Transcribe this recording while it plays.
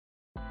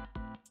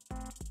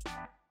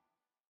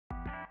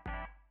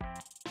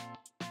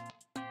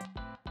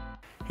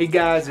Hey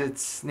guys,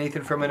 it's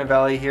Nathan from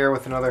Inovelli here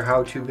with another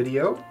how-to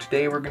video.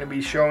 Today we're going to be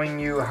showing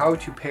you how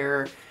to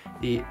pair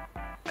the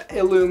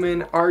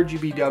Ilumin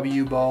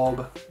RGBW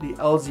bulb, the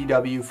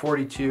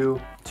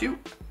LZW42 to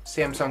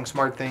Samsung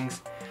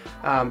SmartThings.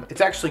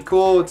 It's actually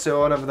cool. It's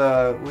one of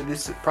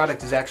this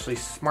product is actually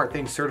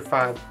SmartThings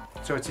certified,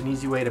 so it's an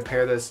easy way to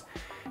pair this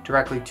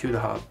directly to the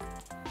hub.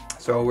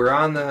 So we're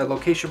on the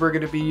location we're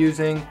going to be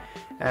using.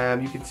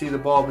 You can see the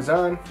bulb is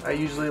on. I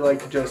usually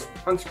like to just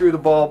unscrew the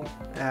bulb,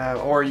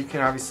 or you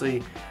can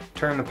obviously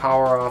turn the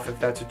power off if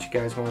that's what you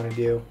guys want to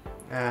do.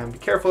 Be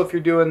careful if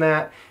you're doing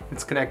that.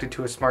 It's connected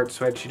to a smart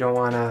switch. You don't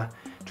want to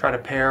try to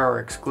pair or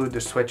exclude the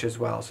switch as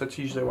well. So that's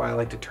usually why I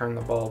like to turn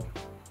the bulb.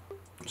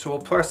 So we'll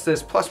press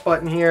this plus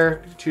button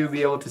here to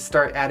be able to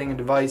start adding a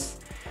device.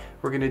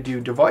 We're going to do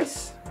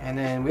device, and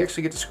then we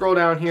actually get to scroll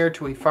down here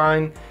till we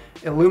find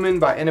Ilumin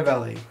by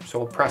Inovelli. So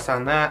we'll press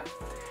on that.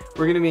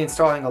 We're going to be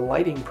installing a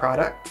lighting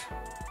product,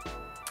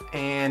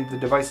 and the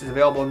device is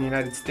available in the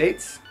United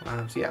States.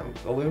 So yeah,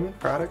 Ilumin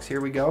products,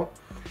 here we go.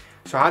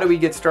 So how do we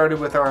get started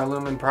with our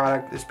Ilumin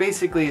product? This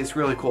basically is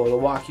really cool. It'll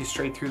walk you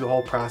straight through the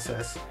whole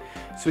process.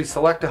 So we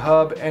select a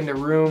hub and a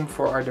room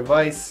for our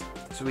device.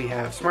 So we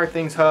have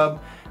SmartThings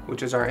hub,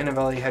 which is our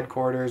Inovelli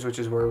headquarters, which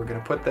is where we're going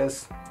to put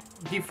this.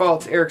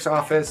 Default's Eric's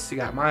office. You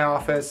got my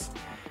office.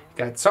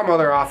 You got some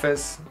other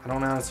office. I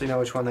don't honestly know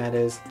which one that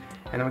is.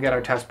 And then we got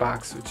our test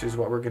box, which is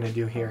what we're going to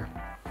do here.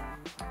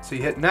 So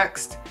you hit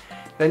next.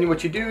 Then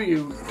what you do,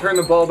 you turn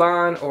the bulb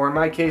on, or in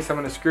my case, I'm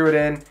going to screw it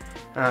in. It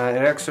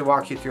actually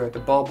walks you through it. The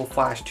bulb will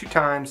flash 2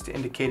 times to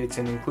indicate it's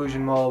in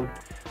inclusion mode.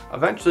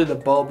 Eventually the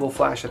bulb will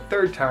flash a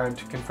 3rd time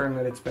to confirm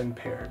that it's been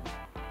paired.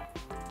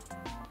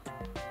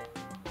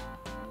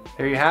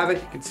 There you have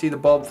it. You can see the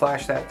bulb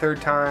flash that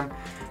 3rd time.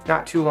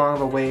 Not too long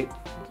of a wait.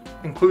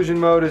 Inclusion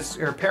mode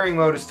or pairing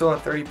mode is still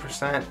at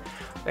 30%.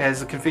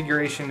 As the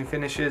configuration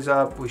finishes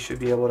up, we should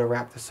be able to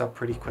wrap this up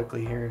pretty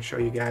quickly here and show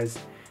you guys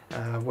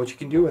what you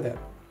can do with it.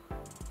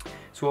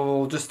 So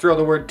we'll just throw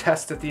the word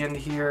test at the end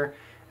here,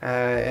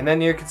 and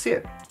then you can see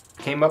it.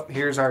 Came up,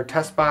 here's our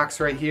test box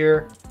right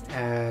here.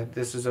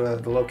 This is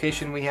the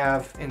location we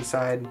have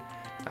inside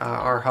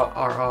our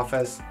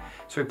office.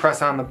 So we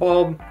press on the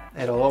bulb,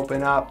 it'll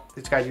open up.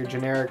 It's got your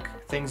generic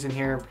things in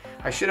here.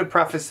 I should have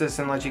prefaced this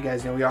and let you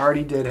guys know we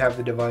already did have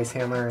the device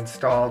handler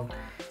installed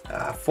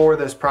for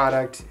this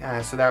product,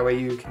 so that way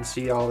you can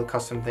see all the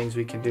custom things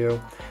we can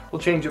do. We'll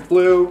change it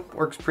blue,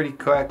 works pretty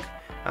quick.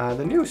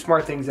 The new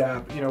SmartThings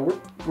app, you know,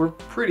 we're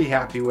pretty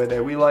happy with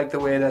it. We like the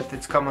way that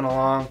it's coming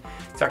along.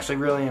 It's actually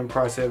really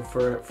impressive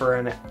for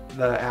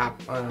the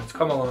app. It's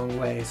come a long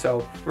way,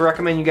 so we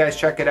recommend you guys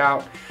check it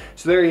out.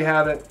 So there you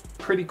have it.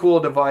 Pretty cool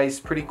device,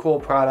 pretty cool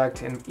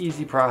product, and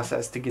easy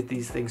process to get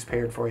these things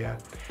paired for you.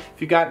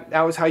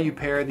 That was how you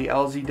pair the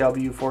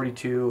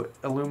LZW42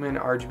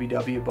 Ilumin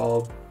RGBW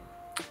bulb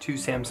to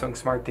Samsung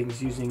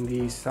SmartThings using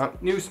the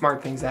new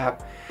SmartThings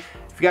app.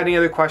 If you got any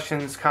other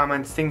questions,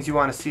 comments, things you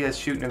want to see us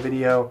shoot in a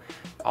video,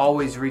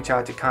 always reach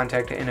out to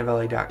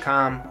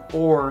contact@inovelli.com,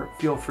 or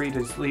feel free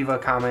to leave a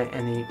comment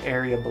in the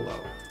area below.